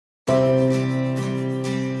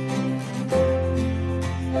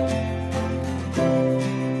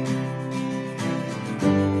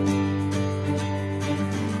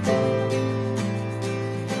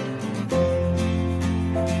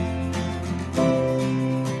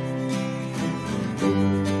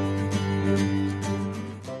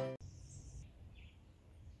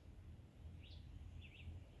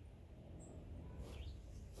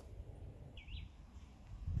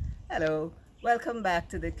Hello, welcome back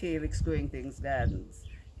to the Calyx Growing Things Gardens.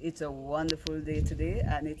 It's a wonderful day today,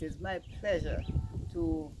 and it is my pleasure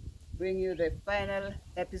to bring you the final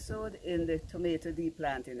episode in the tomato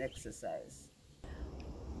deplanting exercise.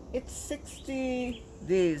 It's 60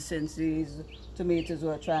 days since these tomatoes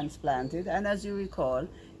were transplanted, and as you recall,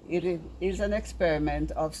 it is an experiment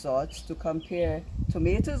of sorts to compare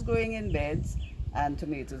tomatoes growing in beds and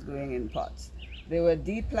tomatoes growing in pots. They were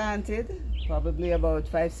deplanted probably about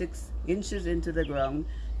 5-6 inches into the ground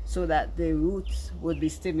so that the roots would be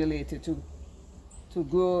stimulated to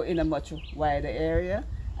grow in a much wider area.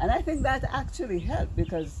 And I think that actually helped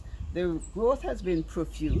because the growth has been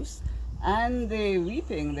profuse, and the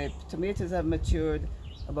reaping, the tomatoes have matured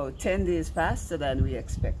about 10 days faster than we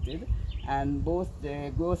expected, and both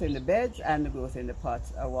the growth in the beds and the growth in the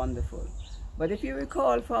pots are wonderful. But if you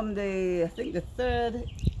recall from I think the third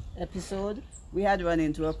episode, we had run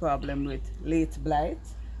into a problem with late blight,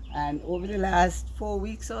 and over the last 4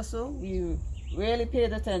 weeks or so, we really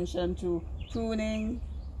paid attention to pruning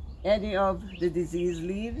any of the diseased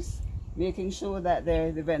leaves, making sure that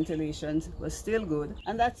the ventilation was still good,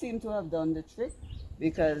 and that seemed to have done the trick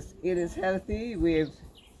because it is healthy. We're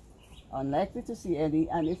unlikely to see any,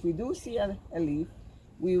 and if we do see a leaf,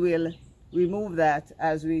 we will remove that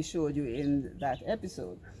as we showed you in that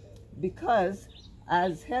episode, because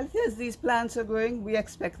as healthy as these plants are growing, we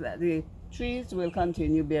expect that the trees will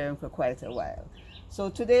continue bearing for quite a while. So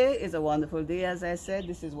today is a wonderful day. As I said,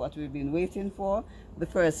 this is what we've been waiting for, the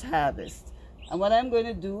first harvest. And what I'm going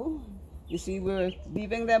to do, you see, we're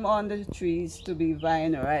leaving them on the trees to be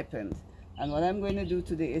vine ripened. And what I'm going to do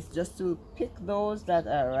today is just to pick those that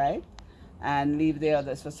are ripe and leave the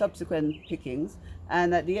others for subsequent pickings.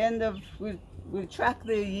 And at the end of, we'll track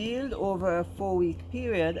the yield over a 4-week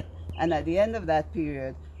period. And at the end of that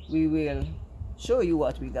period, we will show you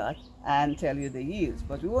what we got and tell you the yields.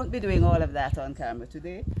 But we won't be doing all of that on camera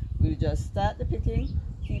today. We'll just start the picking,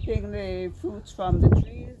 keeping the fruits from the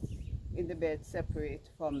trees in the bed separate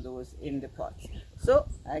from those in the pots. So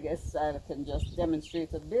I guess I can just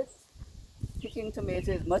demonstrate a bit. Picking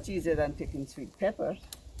tomato is much easier than picking sweet pepper.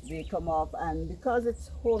 They come off, and because it's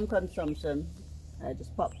home consumption, I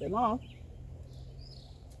just pop them off.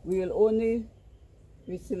 We'll only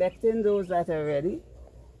be selecting those that are ready.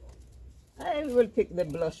 I will pick the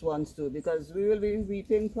blush ones too, because we will be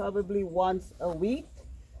reaping probably once a week,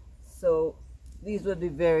 so these will be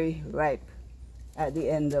very ripe at the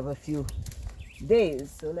end of a few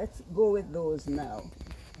days. So let's go with those now.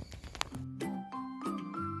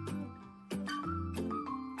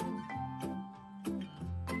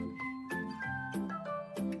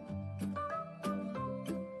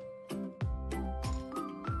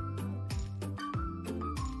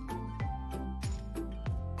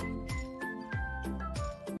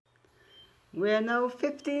 We are now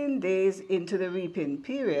 15 days into the reaping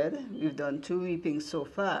period. We've done 2 reapings so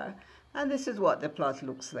far, and this is what the plot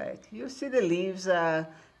looks like. You see the leaves are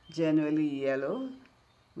generally yellow.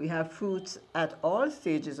 We have fruits at all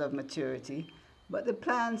stages of maturity, but the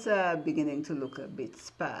plants are beginning to look a bit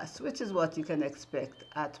sparse, which is what you can expect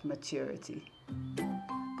at maturity.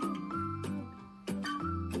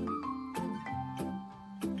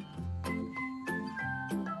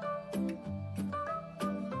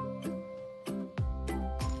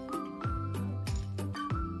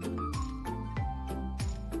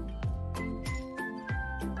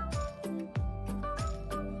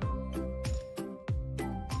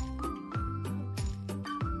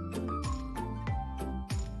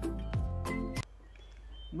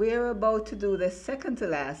 We're about to do the second to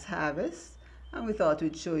last harvest, and we thought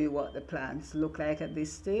we'd show you what the plants look like at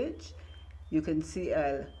this stage. You can see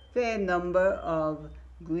a fair number of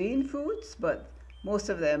green fruits, but most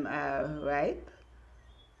of them are ripe.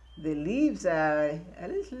 The leaves are a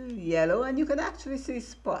little yellow, and you can actually see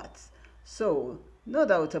spots. So, no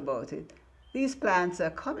doubt about it, these plants are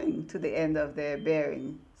coming to the end of their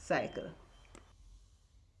bearing cycle.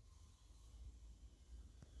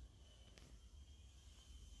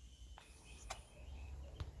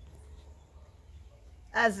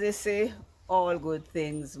 As they say, all good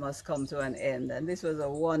things must come to an end, and this was a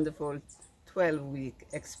wonderful 12-week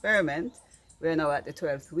experiment. We're now at the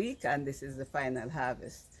 12th week, and this is the final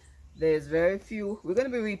harvest. There's very few. We're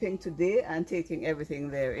going to be reaping today and taking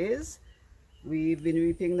everything there is. We've been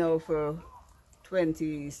reaping now for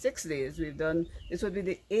 26 days. This would be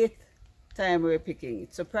the 8th time we're picking.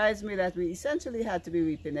 It surprised me that we essentially had to be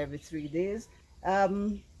reaping every 3 days.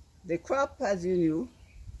 The crop, as you knew,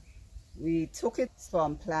 we took it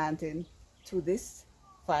from planting to this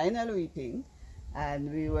final reaping,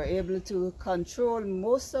 and we were able to control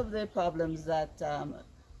most of the problems that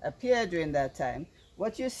appeared during that time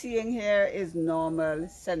What you're seeing here is normal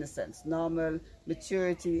senescence, normal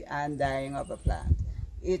maturity and dying of a plant.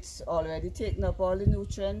 It's already taken up all the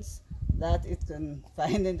nutrients that it can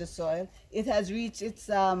find in the soil. It has reached its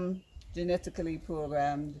genetically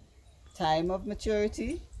programmed time of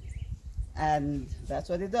maturity, and that's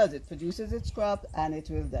what it does. It produces its crop and it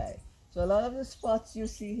will die. So a lot of the spots you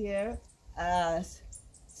see here are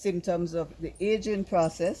symptoms of the aging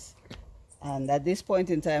process, and at this point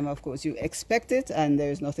in time, of course, you expect it, and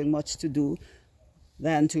there's nothing much to do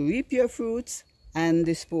than to reap your fruits and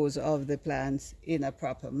dispose of the plants in a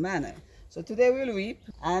proper manner. So today we'll reap,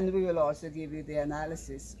 and we will also give you the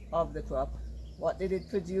analysis of the crop. What did it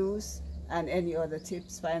produce, and any other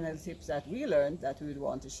tips, final tips that we learned that we would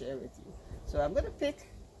want to share with you. So I'm going to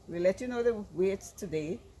we'll let you know the weights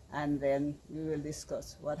today, and then we will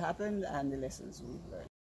discuss what happened and the lessons we've learned.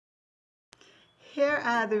 Here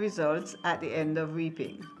are the results at the end of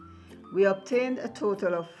reaping. We obtained a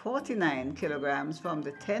total of 49 kilograms from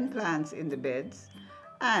the 10 plants in the beds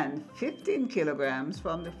and 15 kilograms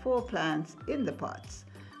from the 4 plants in the pots.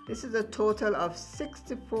 This is a total of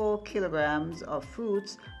 64 kilograms of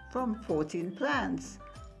fruits from 14 plants.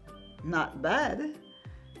 Not bad.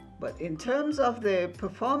 But in terms of the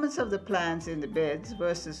performance of the plants in the beds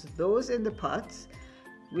versus those in the pots,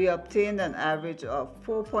 we obtained an average of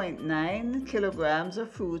 4.9 kilograms of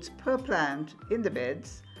fruits per plant in the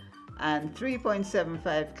beds and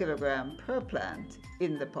 3.75 kilograms per plant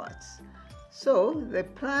in the pots. So the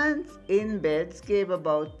plants in beds gave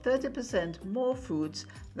about 30% more fruits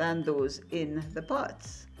than those in the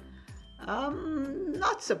pots.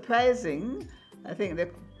 Not surprising. I think the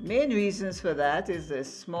main reasons for that is the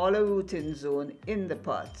smaller rooting zone in the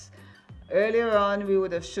pots. Earlier on, we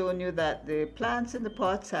would have shown you that the plants in the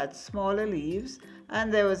pots had smaller leaves, and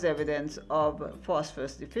there was evidence of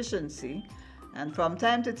phosphorus deficiency, and from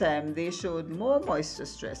time to time they showed more moisture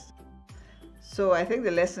stress. So I think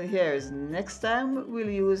the lesson here is next time we'll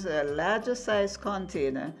use a larger size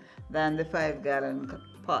container than the 5-gallon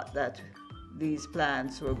pot that these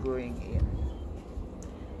plants were growing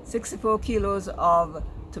in. 64 kilos of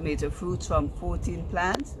tomato fruits from 14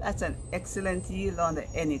 plants. That's an excellent yield under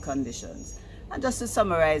any conditions. And just to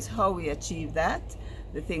summarize how we achieved that,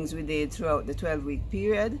 the things we did throughout the 12-week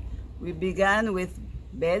period, we began with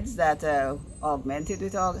beds that are augmented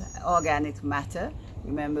with organic matter.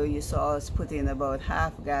 Remember, you saw us put in about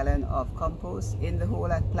half a gallon of compost in the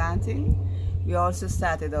hole at planting. We also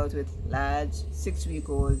started out with large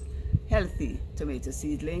 6-week-old healthy tomato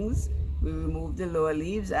seedlings. We removed the lower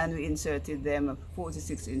leaves and we inserted them 4 to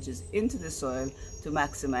 6 inches into the soil to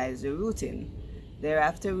maximize the rooting.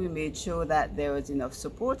 Thereafter, we made sure that there was enough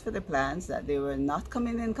support for the plants, that they were not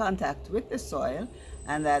coming in contact with the soil,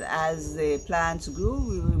 and that as the plants grew,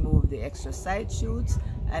 we removed the extra side shoots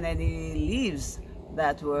and any leaves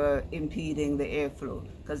that were impeding the airflow,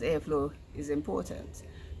 because airflow is important.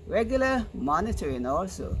 Regular monitoring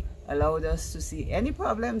also allowed us to see any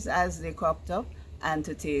problems as they cropped up and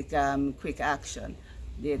to take quick action.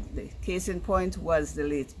 The case in point was the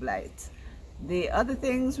late blight. The other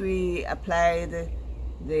things, we applied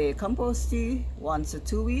the compost tea once or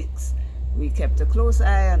 2 weeks. We kept a close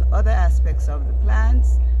eye on other aspects of the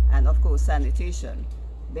plants, and of course sanitation.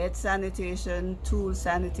 Bed sanitation, tool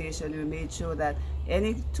sanitation. We made sure that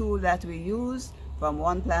any tool that we use from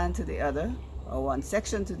one plant to the other or one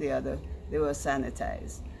section to the other, they were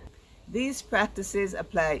sanitized. These practices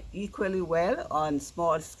apply equally well on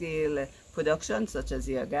small-scale production, such as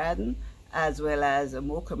your garden, as well as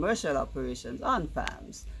more commercial operations on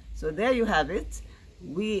farms. So there you have it.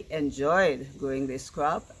 We enjoyed growing this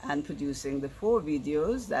crop and producing the 4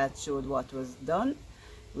 videos that showed what was done.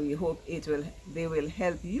 We hope they will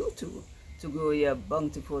help you too to grow your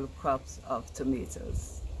bountiful crops of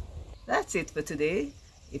tomatoes. That's it for today.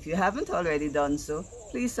 If you haven't already done so,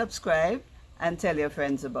 please subscribe and tell your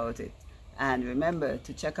friends about it. And remember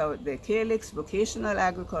to check out the Calyx Vocational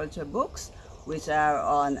Agriculture books, which are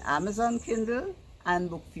on Amazon Kindle and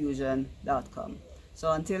bookfusion.com.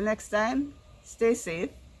 So until next time, stay safe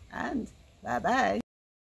and bye-bye.